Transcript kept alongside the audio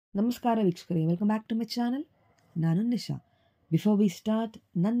ನಮಸ್ಕಾರ ವೀಕ್ಷಕರೇ, welcome back to my channel. ನಾನು ನಿಶಾ. ಬಿಫೋರ್ ವಿ ಸ್ಟಾರ್ಟ್,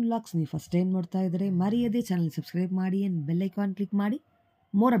 ನನ್ನ ವ್ಲಾಗ್ಸ್ ನೀವು ಫಸ್ಟ್ ಟೈಮ್ ನೋಡ್ತಾ ಇದ್ದರೆ ಮರೆಯದೇ ಚಾನಲ್ ಸಬ್ಸ್ಕ್ರೈಬ್ ಮಾಡಿ ಆ್ಯಂಡ್ ಬೆಲ್ ಐಕಾನ್ ಕ್ಲಿಕ್ ಮಾಡಿ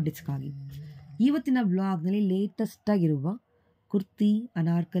ಮೋರ್ ಅಪ್ಡೇಟ್ಸ್ಗಾಗಿ. ಇವತ್ತಿನ ವ್ಲಾಗ್ನಲ್ಲಿ ಲೇಟೆಸ್ಟಾಗಿರುವ kurti,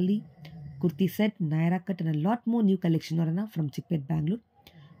 Anarkali, kurti set, Naira cut and lot more new collection ಅವರನ್ನು ಫ್ರಮ್ ಚಿಕ್ಪೆಟ್ ಬ್ಯಾಂಗ್ಳೂರ್.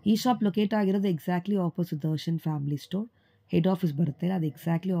 ಈ ಶಾಪ್ ಲೊಕೇಟ್ ಆಗಿರೋದು exactly opposite Darshan family store head office ಬರುತ್ತೆ. ಅದು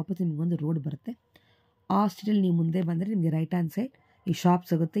ಎಕ್ಸಾಕ್ಟ್ಲಿ ಆಪೋಸಿಟ್ ನಿಮಗೊಂದು ರೋಡ್ ಬರುತ್ತೆ. ಆ ಸ್ಟ್ರೀಟಲ್ಲಿ ನೀವು ಮುಂದೆ ಬಂದರೆ ನಿಮಗೆ ರೈಟ್ ಹ್ಯಾಂಡ್ ಸೈಡ್ ಈ ಶಾಪ್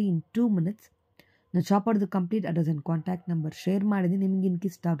ಸಿಗುತ್ತೆ. ಇನ್ 2 minutes ನಾನು ಶಾಪ್ ಅವ್ರದ್ದು complete address and contact number share ಮಾಡಿದ್ದೀನಿ. ನಿಮಗೆ in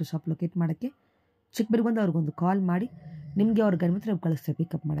case doubt shop locate ಮಾಡೋಕ್ಕೆ ಚಿಕ್ಕಬೆರ್ಗೆ ಬಂದು ಅವ್ರಿಗೊಂದು ಕಾಲ್ ಮಾಡಿ ನಿಮಗೆ ಅವ್ರ ಗಂಡ ಮಾತ್ರ ಕಳಿಸ್ತೇವೆ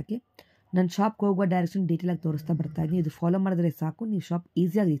ಪಿಕಪ್ ಮಾಡೋಕ್ಕೆ. ನನ್ನ ಶಾಪ್ಗೆ ಹೋಗುವ ಡೈರೆಕ್ಷನ್ ಡೀಟೇಲಾಗಿ ತೋರಿಸ್ತಾ ಬರ್ತಾ ಇದ್ದೀನಿ. ಇದು ಫಾಲೋ ಮಾಡಿದ್ರೆ ಸಾಕು, ನೀವು ಶಾಪ್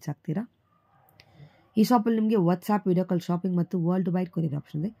ಈಸಿಯಾಗಿ ರೀಚ್ ಆಗ್ತೀರಾ. ಈ ಶಾಪಲ್ಲಿ ನಿಮಗೆ ವಾಟ್ಸಾಪ್, ವಿಡಿಯೋ ಕಾಲ್, ಶಾಪಿಂಗ್ ಮತ್ತು ವರ್ಲ್ಡ್ ವೈಡ್ ಕೊರಿಯರ್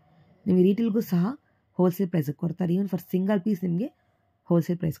ಆಪ್ಷನ್ ಇದೆ. ನಿಮಗೆ ರೀಟೇಲ್ಗೂ ಸಹ ಹೋಲ್ಸೇಲ್ ಪ್ರೈಸಿಗೆ ಕೊಡ್ತಾರೆ. ಈವನ್ ಫಾರ್ ಸಿಂಗಲ್ ಪೀಸ್ ನಿಮಗೆ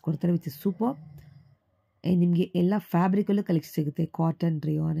ಹೋಲ್ಸೇಲ್ ಪ್ರೈಸ್ ಕೊಡ್ತಾರೆ, ವಿಚ್ ಇಸ್ ಸೂಪರ್. ನಿಮಗೆ ಎಲ್ಲ ಫ್ಯಾಬ್ರಿಕಲ್ಲೂ ಕಲೆಕ್ಷನ್ ಸಿಗುತ್ತೆ, cotton,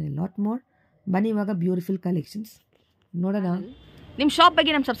 rayon and lot more. ಬನ್ನಿ ಇವಾಗ ಬ್ಯೂಟಿಫುಲ್ ಕಲೆಕ್ಷನ್ಸ್ ನೋಡೋಣ. ನಿಮ್ಮ ಶಾಪ್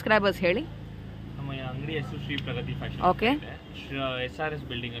ಬಗ್ಗೆ ನಮ್ಮ ಸಬ್ಸ್ಕ್ರೈಬರ್ಸ್ ಹೇಳಿ. ನಮ್ಮ ಅಂಗಡಿ ಹೆಸರು ಶ್ರೀ ಪ್ರಗತಿ ಫ್ಯಾಷನ್. ಓಕೆ. SRS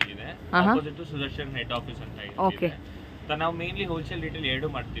ಬಿಲ್ಡಿಂಗ್ ಅಲ್ಲಿ ಇದೆ, ಆಪೋಸಿಟ್ ಸುದರ್ಶನ್ ಹೆಡ್ ಆಫೀಸ್ ಅಂತ ಇದೆ. ಓಕೆ. ನಾವು ಮೇನ್ಲಿ ಹೋಲ್ಸೇಲ್ ರಿಟೇಲ್ ಎರಡು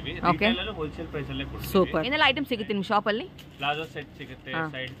ಮಾಡ್ತೀವಿ. ರಿಟೇಲ್ ಅಲ್ಲೂ ಹೋಲ್ಸೇಲ್ ಪ್ರೈಸ್ ಅಲ್ಲೇ ಕೊಡ್ತೀವಿ. ಸೂಪರ್. ಏನೆಲ್ಲ ಐಟಮ್ ಸಿಗುತ್ತೆ ನಿಮ್ಮ ಶಾಪ್ ಅಲ್ಲಿ? ಪ್ಲಾಜೋ ಸೆಟ್ ಸಿಗುತ್ತೆ,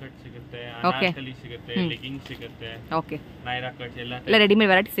 ಸೈಡ್ ಕಟ್ ಸಿಗುತ್ತೆ, ಅನಾರ್ಕಲಿ ಸಿಗುತ್ತೆ, ಲೆಗಿಂಗ್ಸ್ ಸಿಗುತ್ತೆ. ಓಕೆ. ನೈರಾ ಕಟ್ ಎಲ್ಲ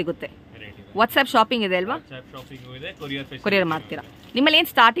ರೆಡಿಮೇಡ್ ವೆರೈಟಿ ಸಿಗುತ್ತೆ. ವಾಟ್ಸ್ಆಪ್ ಶಾಪಿಂಗ್ ಇದೆ ಅಲ್ವಾ? ವಾಟ್ಸ್ಆಪ್ ಶಾಪಿಂಗ್ ಇದೆ, ಕೊರಿಯರ್ ಮಾಡ್ತೀರಾ. ನಿಮ್ಮಲ್ಲಿ ಏನು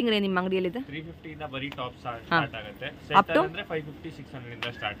ಸ್ಟಾರ್ಟಿಂಗ್ ಇದೆ ನಿಮ್ಮ ಅಂಗಡಿಯಲ್ಲಿ? 350 ಇಂದ ಬರೀ ಟಾಪ್ ಸ್ಟಾರ್ಟ್ ಆಗುತ್ತೆ. ಸೆಟ್ ಅಂದ್ರೆ 550 600 ಇಂದ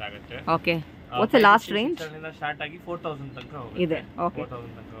ಸ್ಟಾರ್ಟ್ ಆಗುತ್ತೆ. Okay. What's the last range? 600 ಇಂದ ಸ್ಟಾರ್ಟ್ ಆಗಿ 4000 ತನಕ ಹೋಗುತ್ತೆ. ಇದೆ. ಓಕೆ.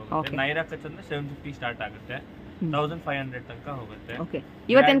 4000 ತನಕ ಹೋಗುತ್ತೆ. ನೈರಾ ಕಟ್ ಅಂದ್ರೆ 750 ಸ್ಟಾರ್ಟ್ ಆಗುತ್ತೆ, 1500 ತನಕ ಹೋಗುತ್ತೆ. ಓಕೆ.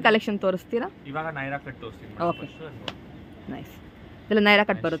 ಇವತ್ತೇನು ಕಲೆಕ್ಷನ್ ತೋರಿಸ್ತೀರಾ? ಇವಾಗ ನೈರಾ ಕಟ್ ತೋರಿಸ್ತೀನಿ. ಓಕೆ. ನೈಸ್. ಇದೆಲ್ಲ ನೈರಾ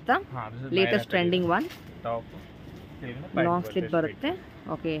ಕಟ್ ಬರುತ್ತಾ? Latest trending one. Top long slit ಬರುತ್ತೆ.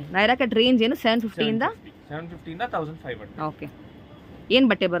 ಓಕೆ. ನೈರಾ ಕಟ್ ರೇಂಜ್ ಏನು? 750 ಇಂದ 1500. ಓಕೆ. ಏನು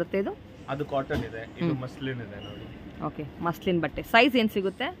ಬಟ್ಟೆ ಬರುತ್ತೆ ಇದು? ಅದು ಕಾಟನ್ ಇದೆ, ಇದು ಮಸ್ಲಿನ್ ಇದೆ ನೋಡಿ. ಓಕೆ. ಮಸ್ಲಿನ್ ಬಟ್ಟೆ. ಸೈಜ್ ಏನು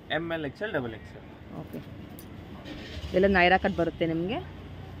ಸಿಗುತ್ತೆ? ML XL XXL. ಓಕೆ. ಇದೆಲ್ಲ ನೈರಾ ಕಟ್ ಬರುತ್ತೆ ನಿಮಗೆ.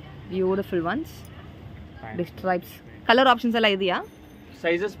 Beautiful once. Stripes. Colour options ಎಲ್ಲ ಇದೆಯಾ?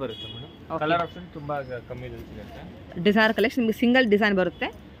 ಸೈಜಸ್ ಬರುತ್ತೆ ಮೇಡಮ್. ಕಲರ್ ಆಪ್ಷನ್ ತುಂಬಾ ಕಮ್ಮಿ ಸಿಗುತ್ತೆ. ಡಿಸೈನರ್ ಕಲೆಕ್ಷನ್ ನಿಮಗೆ ಸಿಂಗಲ್ ಡಿಸೈನ್ ಬರುತ್ತೆ,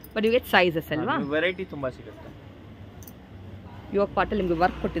 ಬಟ್ ಯು ಗೆಟ್ ಸೈಜಸ್ ಅಲ್ವಾ? ವೆರೈಟಿ ತುಂಬಾ ಸಿಗುತ್ತೆ. ಯೋಗ ಪಾರ್ಟಲ್ಲಿ ನಿಮಗೆ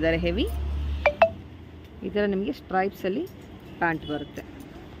ವರ್ಕ್ ಕೊಟ್ಟಿದ್ದಾರೆ ಹೆವಿ. ಈ ಥರ ನಿಮಗೆ ಸ್ಟ್ರೈಪ್ಸಲ್ಲಿ ಪ್ಯಾಂಟ್ ಬರುತ್ತೆ.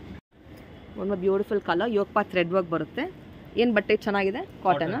 ಒಂದು ಬ್ಯೂಟಿಫುಲ್ ಕಲರ್. ಯೋಗ ಪಾರ್ಟ್ ಥ್ರೆಡ್ ವರ್ಕ್ ಬರುತ್ತೆ. ಏನು ಬಟ್ಟೆ ಚೆನ್ನಾಗಿದೆ?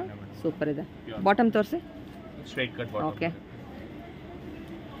 ಕಾಟನ್. ಸೂಪರ್ ಇದೆ. ಬಾಟಮ್ ತೋರಿಸಿ. Straight cut bottom. ಓಕೆ.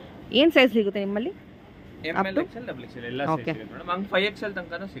 ಏನು ಸೈಜ್ ಸಿಗುತ್ತೆ ನಿಮ್ಮಲ್ಲಿ? ML XL XXL ಎಲ್ಲ ಸೈಜ್ ಸಿಗುತ್ತೆ ಮೇಡಮ್. ಹಂಗೆ 5XL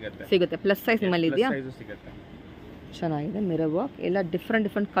ತನಕನೂ ಸಿಗುತ್ತೆ. ಪ್ಲಸ್ ಸೈಜ್ ನಿಮ್ಮಲ್ಲಿ ಇದೆಯಾ? ಸೈಜ್ ಸಿಗುತ್ತೆ. ಚೆನ್ನಾಗಿದೆ. ಮಿರರ್ ವರ್ಕ್ ಎಲ್ಲ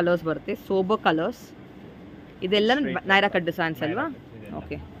ಡಿಫ್ರೆಂಟ್ ಕಲರ್ಸ್ ಬರುತ್ತೆ, ಸೋಬರ್ ಕಲರ್ಸ್. ಇದೆಲ್ಲ ನೈರಾ ಕಟ್ ಡಿಸೈನ್ಸ್ ಅಲ್ವಾ?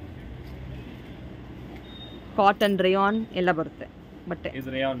 ಓಕೆ. ಕಾಟನ್, ರೇಯಾನ್ ಎಲ್ಲ ಬರುತ್ತೆ ಬಟ್ಟೆ. ಇದು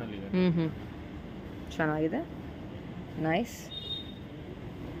ರೇಯಾನ್ ಅಲ್ಲಿ ಇದೆ. ಚೆನ್ನಾಗಿದೆ. ನೈಸ್.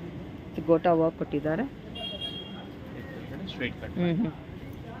 ಗೋಟಾ ವರ್ಕ್ ಕೊಟ್ಟಿದ್ದಾರೆ. Straight cut.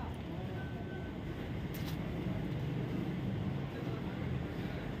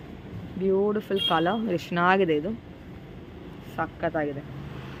 Beautiful colour. ಎಷ್ಟು ಚೆನ್ನಾಗಿದೆ ಇದು. ಸಖತ್ತಾಗಿದೆ.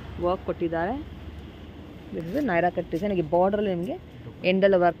 ವರ್ಕ್ ಕೊಟ್ಟಿದ್ದಾರೆ. This is Naira cut design. ಈಗ ಬಾರ್ಡ್ರಲ್ಲಿ ನಿಮಗೆ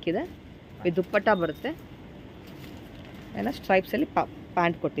ಎಂಡೆಲ್ಲ ವರ್ಕ್ ಇದೆ. ಇದು ದುಪ್ಪಟ್ಟ ಬರುತ್ತೆ ಎಲ್ಲ ಸ್ಟ್ರೈಪ್ಸಲ್ಲಿ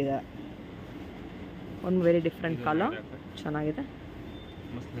ಪ್ಯಾಂಟ್ ಕೊಟ್ಟಿದ್ದಾರೆ. ಒಂದು ವೆರಿ ಡಿಫ್ರೆಂಟ್ ಕಲರ್. ಚೆನ್ನಾಗಿದೆ.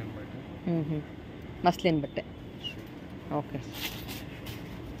 ಮಸ್ಲಿನ್ ಬಟ್ಟೆ. ಓಕೆ.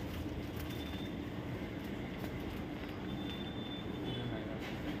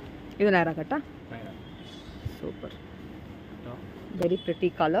 ಇದು ನೈರಾ ಕಟ್ಟ. Super. Very pretty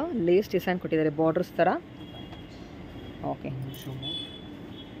colour. Lace design ಕೊಟ್ಟಿದ್ದಾರೆ ಬಾರ್ಡರ್ಸ್ ಥರ. Okay.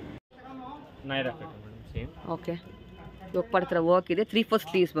 Naira cut madam same. Okay. ಯೋಗಪಾಟ್ ಥರ ವರ್ಕ್ ಇದೆ. 3/4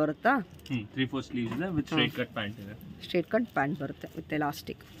 ಸ್ಲೀವ್ಸ್ ಬರುತ್ತಾ? 3/4 ಸ್ಲೀವ್ಸ್ ಇದೆ ವಿತ್ ಸ್ಟ್ರೈಟ್ ಕಟ್ ಪ್ಯಾಂಟ್ ಇದೆ. ಸ್ಟ್ರೈಟ್ ಕಟ್ ಪ್ಯಾಂಟ್ ಬರುತ್ತೆ ವಿತ್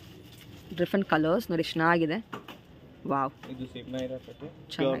ಎಲಾಸ್ಟಿಕ್. ಡಿಫ್ರೆಂಟ್ ಕಲರ್ಸ್ ನೋಡಿ, ಚೆನ್ನಾಗಿದೆ. ವಾವ್. ಇದು ಸೇಮ್ ನೈರಾ ಕಟ್.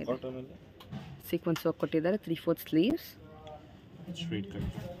 ಚೆನ್ನಾಗಿದೆ. ಕಾಟನ್ ಅಲ್ಲಿ ಸೀಕ್ವೆನ್ಸ್ ವರ್ಕ್ ಕೊಟ್ಟಿದ್ದಾರೆ. 3/4 sleeves. Straight cut.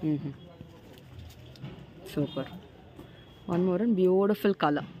 Super. One more and beautiful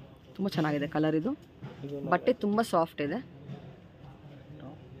colour. ತುಂಬ ಚೆನ್ನಾಗಿದೆ ಕಲರ್ ಇದು. ಬಟ್ಟೆ ತುಂಬ ಸಾಫ್ಟ್ ಇದೆ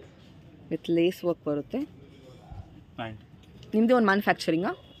ವಿತ್ ಲೇಸ್ ವರ್ಕ್ ಬರುತ್ತೆ. ಪ್ಯಾಂಟ್ ನಿಮ್ಮದೇ ಒಂದು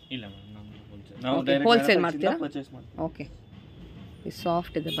ಮ್ಯಾನುಫ್ಯಾಕ್ಚರಿಂಗಾ? ಇಲ್ಲ ಮೇಡಮ್, ನಾವು ಡೈರೆಕ್ಟ್ ಹೋಲ್ಸೇಲ್ ಮಾಡ್ತೀರಾ? ಪರ್ಚೇಸ್ ಮಾಡ್ತೀವಿ. ಓಕೆ. ಇದು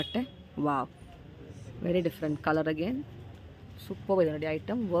ಸಾಫ್ಟ್ ಇದೆ ಬಟ್ಟೆ. Wow. Very different colour again. Super ಇದೆ ನೋಡಿ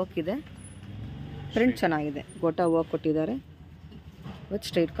ಐಟಮ್. ವರ್ಕ್ ಇದೆ, ಪ್ರಿಂಟ್ ಚೆನ್ನಾಗಿದೆ. ಗೋಟಾ ವರ್ಕ್ ಕೊಟ್ಟಿದ್ದಾರೆ ವಿತ್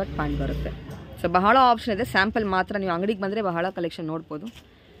ಸ್ಟ್ರೈಟ್ ಕಟ್ ಪ್ಯಾಂಟ್ ಬರುತ್ತೆ. ಸೊ ಬಹಳ ಆಪ್ಷನ್ ಇದೆ. ಸ್ಯಾಂಪಲ್ ಮಾತ್ರ ನೀವು ಅಂಗಡಿಗೆ ಬಂದರೆ ಬಹಳ ಕಲೆಕ್ಷನ್ ನೋಡ್ಬೋದು.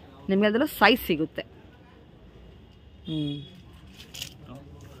 ನಿಮಗೆ ಅದೆಲ್ಲ ಸೈಜ್ ಸಿಗುತ್ತೆ.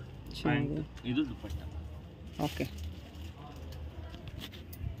 ಇದು ದುಪ್ಪಟ್ಟ. ಓಕೆ.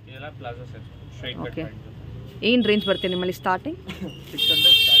 ಇದೆಲ್ಲ palazzo set straight cut Okay. Pant. ಏನು ರೇಂಜ್ ಬರುತ್ತೆ ನಿಮ್ಮಲ್ಲಿ ಸ್ಟಾರ್ಟಿಂಗ್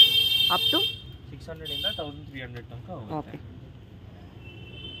 600 ಸ್ಟಾರ್ಟ್. ಅಪ್ ಟು 600 ಇಂದ 1300 ತನಕ ಹೋಗುತ್ತೆ. ಓಕೆ.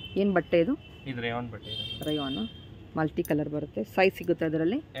 ಏನು ಬಟ್ಟೆ ಇದು? ಇದು ರೇಯಾನ್ ಬಟ್ಟೆ ಇದೆ. ರಯಾನು ಮಲ್ಟಿ ಕಲರ್ ಬರುತ್ತೆ. ಸೈಜ್ ಸಿಗುತ್ತೆ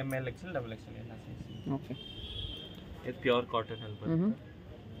ಅದರಲ್ಲಿ? ML XL ಡಬಲ್ XL ಎಲ್ಲ ಸೈಜ್. ಓಕೆ. ಇದು ಪ್ಯೂರ್ ಕಾಟನ್ ಅಲ್ಲಿ ಬರುತ್ತೆ.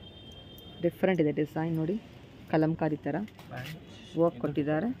 ಡಿಫ್ರೆಂಟ್ ಇದೆ ಡಿಸೈನ್ ನೋಡಿ, ಕಲಂಕಾರಿ ಥರ ವರ್ಕ್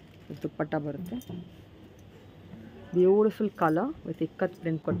ಕೊಟ್ಟಿದ್ದಾರೆ. ದುಪ್ಪಟ್ಟ ಬರುತ್ತೆ. Beautiful colour with ikat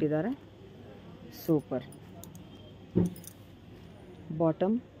print ಕೊಟ್ಟಿದ್ದಾರೆ. ಸೂಪರ್.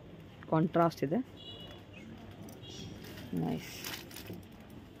 ಬಾಟಮ್ ಕಾಂಟ್ರಾಸ್ಟ್ ಇದೆ. ನೈಸ್.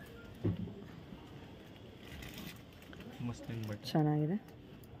 ಮುಸ್ಲಿಂ ಬಟ್ಟೆ ಚೆನ್ನಾಗಿದೆ.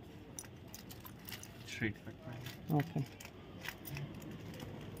 Straight cut pant. Okay.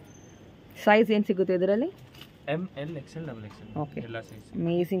 Size ಏನು ಸಿಗುತ್ತೆ ಇದರಲ್ಲಿ? ML XL double XL okay. ಎಲ್ಲ ಸೈಜ್.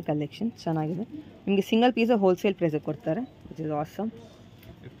 ಅಮೇಸಿಂಗ್ ಕಲೆಕ್ಷನ್ ಚೆನ್ನಾಗಿದೆ. ನಿಮಗೆ ಸಿಂಗಲ್ ಪೀಸ್ ಹೋಲ್ಸೇಲ್ ಪ್ರೈಸಿಗೆ ಕೊಡ್ತಾರೆ, which is awesome.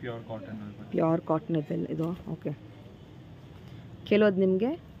 Pure cotton ಅಲ್ಲಿ ಬರುತ್ತೆ. ಪ್ಯೂರ್ ಕಾಟನ್ ಇದೆಲ್ಲ ಇದು. ಓಕೆ. ಕೆಲವೊಂದು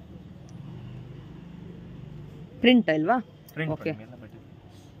ನಿಮಗೆ ಪ್ರಿಂಟ್ ಅಲ್ವಾ? Print okay. ಎಲ್ಲ ಬಟ್ಟೆ.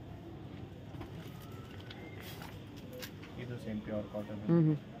 ಇದು same pure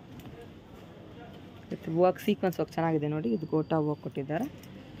cotton. With work sequence work ಚೆನ್ನಾಗಿದೆ ನೋಡಿ. ಇದು ಗೋಟಾ ವರ್ಕ್ ಕೊಟ್ಟಿದ್ದಾರೆ.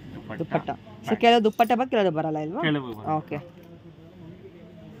 ದುಪ್ಪಟ್ಟ. ಸೊ ಕೆಲವು ದುಪ್ಪಟ್ಟ ಕೆಲವು ಬರಲ್ಲ ಇಲ್ವಾ? ಓಕೆ.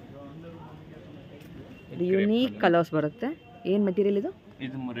 ಇದು ಯುನೀಕ್ ಕಲರ್ಸ್ ಬರುತ್ತೆ. ಏನು ಮೆಟೀರಿಯಲ್ ಇದು?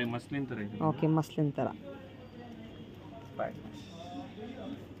 ಇದು ಮಸ್ಲಿನ್ ತರ ಇದೆ. ಓಕೆ, ಮಸ್ಲಿನ್ ಥರ.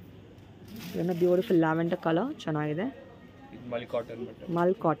 ಇದನ್ನು ಬ್ಯೂಟಿಫುಲ್ ಲ್ಯಾವೆಂಡರ್ ಕಲರ್ ಚೆನ್ನಾಗಿದೆ. ಇದು ಮಲ್ ಕಾಟನ್ ಬಟ್ಟೆ.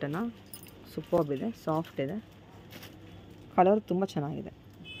 ಮಲ್ ಕಾಟನಾ? ಸೂಪರ್ಬ್ ಇದೆ, ಸಾಫ್ಟ್ ಇದೆ, ಕಲರ್ ತುಂಬ ಚೆನ್ನಾಗಿದೆ.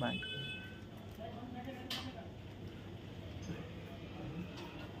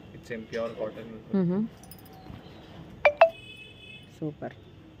 Same pure cotton. Super.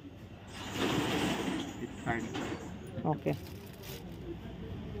 Okay.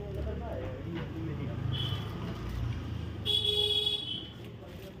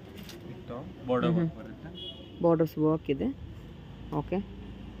 Border work ಬರುತ್ತೆ. ಬಾರ್ಡರ್ಸ್ ವರ್ಕ್ ಇದೆ. Okay.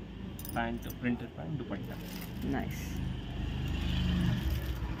 Pant printed pant dupatta. Nice.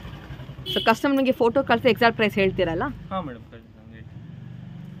 So ಕಸ್ಟಮರ್ಗೆ ಫೋಟೋ ಕಳಿಸಿ ಎಕ್ಸಾಕ್ಟ್ ಪ್ರೈಸ್ ಹೇಳ್ತೀರಲ್ಲ? ಹಾಂ ಮೇಡಮ್.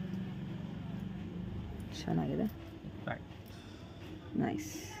 ಚೆನ್ನಾಗಿದೆ. ನೈಸ್.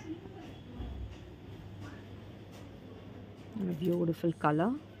 Beautiful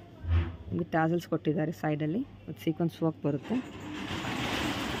colour. ನಿಮಗೆ ಟ್ಯಾಸಲ್ಸ್ ಕೊಟ್ಟಿದ್ದಾರೆ ಸೈಡಲ್ಲಿ, ಮತ್ತು ಸೀಕ್ವೆನ್ಸ್ ವರ್ಕ್ ಬರುತ್ತೆ.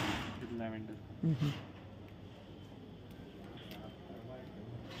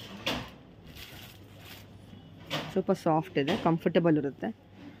 ಸ್ವಲ್ಪ ಸಾಫ್ಟ್ ಇದೆ, ಕಂಫರ್ಟಬಲ್ ಇರುತ್ತೆ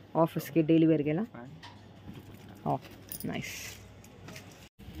ಆಫೀಸ್ಗೆ, daily ವೇರ್ಗೆಲ್ಲ. Okay. Nice.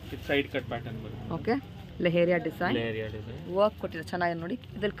 Side cut pattern ಬರುತ್ತೆ. ಓಕೆ. ಲೆಹೇರಿಯಾ ಡಿಸೈನ್ ವರ್ಕ್ ಕೊಟ್ಟಿದೆ, ಚೆನ್ನಾಗಿದೆ ನೋಡಿ.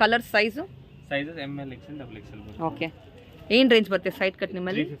 ಇದ್ರಲ್ಲಿ colour size? Sizes ML XL double XL ಬರುತ್ತೆ. ಓಕೆ. ಏನು ರೇಂಜ್ ಬರುತ್ತೆ ಸೈಡ್ ಕಟ್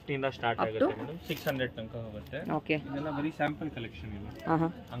ನಿಮ್ಮಲ್ಲಿ? 350 ಇಂದ ಸ್ಟಾರ್ಟ್ ಆಗುತ್ತೆ ಮೇಡಮ್. 600 ತನಕ ಹೋಗುತ್ತೆ. ಓಕೆ. ಇದೆಲ್ಲ ಬರೀ ಸ್ಯಾಂಪಲ್ ಕಲೆಕ್ಷನ್ ಇಲ್ಲ.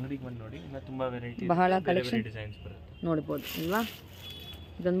 ಅಂಗಡಿಗೆ ಬಂದು ನೋಡಿ, ಇನ್ನ ತುಂಬಾ ವೆರೈಟಿ, ಬಹಳ ಕಲೆಕ್ಷನ್ ಡಿಸೈನ್ಸ್ ಬರುತ್ತೆ, ನೋಡಬಹುದು ಅಲ್ವಾ?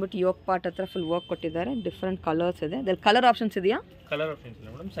 ಇದೊಂದ್ಬಿಟ್ಟು ಯೋಕ್ ಪಾರ್ಟ್ ಹತ್ರ ಫುಲ್ ವರ್ಕ್ ಕೊಟ್ಟಿದ್ದಾರೆ. ಡಿಫ್ರೆಂಟ್ ಕಲರ್ಸ್ ಇದೆ. ಇದ್ರಲ್ಲಿ ಕಲರ್ ಆಪ್ಷನ್ಸ್ ಇದೆಯಾ? ಕಲರ್ ಆಪ್ಷನ್ಸ್ ಇಲ್ಲ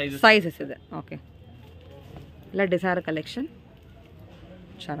ಮೇಡಮ್, ಸೈಜಸ್ ಇದೆ. ಓಕೆ. ಎಲ್ಲ ಡಿಸೈರ್ ಕಲೆಕ್ಷನ್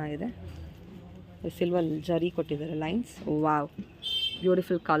ಚೆನ್ನಾಗಿದೆ. ಸಿಲ್ವರ್ ಜರಿ ಕೊಟ್ಟಿದ್ದಾರೆ lines. Wow,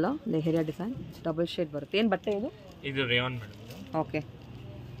 beautiful colour. Leheriya design double shade ಬರುತ್ತೆ. ಏನು ಬಟ್ಟೆ ಇದು? ಇದು rayon madam. Okay.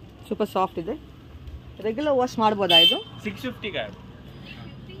 Super soft ಇದೆ. ರೆಗ್ಯುಲರ್ ವಾಶ್ ಮಾಡ್ಬೋದಾ ಇದು? 650 ಗೆ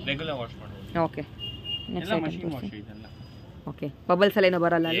ರೆಗ್ಯುಲರ್ ವಾಶ್ ಮಾಡ್ಬೋದು. ಓಕೆ. ಎಲ್ಲ ಮಷೀನ್ ವಾಶ್ ಇದೆಲ್ಲ. ಓಕೆ. ಬಬಲ್ಸ್ ಎಲ್ಲ ಏನೋ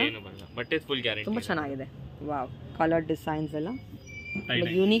ಬರಲ್ಲ ಅಲ್ಲ? ಏನು ಬರಲ್ಲ, ಬಟ್ಟೆ ಫುಲ್ ಗ್ಯಾರಂಟಿ. ತುಂಬ ಚೆನ್ನಾಗಿದೆ. ವಾವ್, ಕಲರ್ ಡಿಸೈನ್ಸ್ ಎಲ್ಲ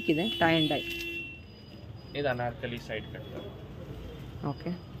ಯೂನಿಕ್ ಇದೆ. Tie and dye. ಇದು Anarkali side cut.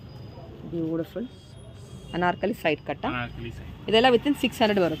 Okay. Beautiful Anarkali side cut. Anarkali side. ಇದೆಲ್ಲ ವಿತಿನ್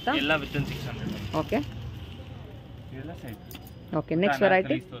 600 ಬರುತ್ತಾ? ಎಲ್ಲ ವಿತಿನ್ 600. ಓಕೆ. ಇದೆಲ್ಲ ಸೈಡ್. ಓಕೆ. Next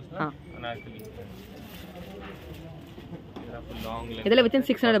variety. ಹಾಂ, ಅನಾರ್ಕಲಿ. ಇದರ ಫುಲ್ ಲಾಂಗ್ ಲೆಗ್. ಇದೆಲ್ಲ ವಿತಿನ್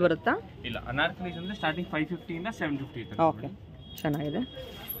 600 ಬರುತ್ತಾ? ಇಲ್ಲ, ಅನಾರ್ಕಲಿ ಅಂದ್ರೆ ಸ್ಟಾರ್ಟಿಂಗ್ 550 ಇಂದ 750 ತನಕ. ಓಕೆ. ಚೆನ್ನಾಗಿದೆ.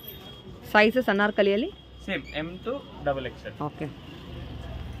 Sizes ಅನಾರ್ಕಲಿಯಲ್ಲಿ same M to double XL. Okay.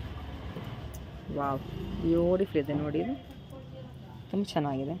 Wow, beautiful ಇದೆ ನೋಡಿ. ಇದು ತುಂಬ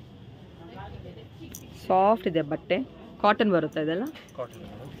ಚೆನ್ನಾಗಿದೆ, ಸಾಫ್ಟ್ ಇದೆ ಬಟ್ಟೆ. ಕಾಟನ್ ಬರುತ್ತೆ ಇದೆಲ್ಲ? ಕಾಟನ್.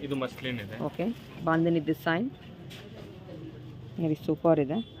 ಇದು ಮಸ್ಲಿನ್ ಇದೆ. ಓಕೆ. ಬಾಂಧನಿ ಡಿಸೈನ್ ನೋಡಿ, ಸೂಪರ್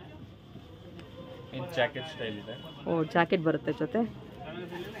ಇದೆ. ಇದು ಜಾಕೆಟ್ ಸ್ಟೈಲ್ ಇದೆ. ಓ, ಜಾಕೆಟ್ ಬರುತ್ತೆ ಜೊತೆ.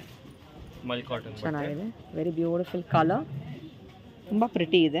 ಮಲ್ ಕಾಟನ್ ಚೆನ್ನಾಗಿದೆ. ವೆರಿ ಬ್ಯೂಟಿಫುಲ್ ಕಲರ್, ತುಂಬ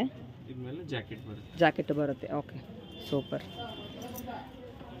ಪ್ರಿಟಿ ಇದೆ. ಇದ್ಮೇಲೆ ಜಾಕೆಟ್ ಬರುತ್ತೆ. ಜಾಕೆಟ್ ಬರುತ್ತೆ. Okay, super.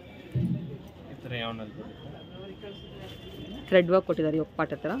 ಇದು ರೇಯಾನ್ ಅಲ್ಲಿ ಬರುತ್ತೆ. ಥ್ರೆಡ್ ವರ್ಕ್ ಕೊಟ್ಟಿದ್ದಾರೆ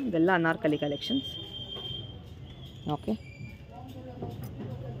ಒಪ್ಪಾಟ ಹತ್ರ. ಇದೆಲ್ಲ Anarkali collections. Okay.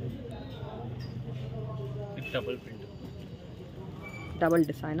 Double print. Double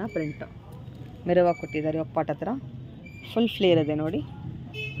ಡಿಸೈನಾ print ಮಿರವಾಗಿ ಕೊಟ್ಟಿದ್ದಾರೆ ಒಪ್ಪಾಟ ಹತ್ರ ಫುಲ್ ಫ್ಲೇರ್ ಇದೆ ನೋಡಿ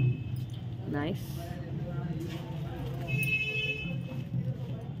nice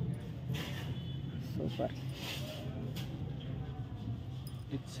super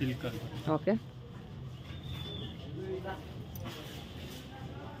it's silk okay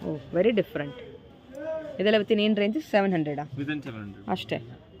O very different ಇದೆಲ್ಲ ವಿತಿನ್ ಏನು ರೇಂಜ್ 700 ವಿದಿನ್ 700 ಅಷ್ಟೇ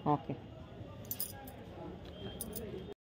ಓಕೆ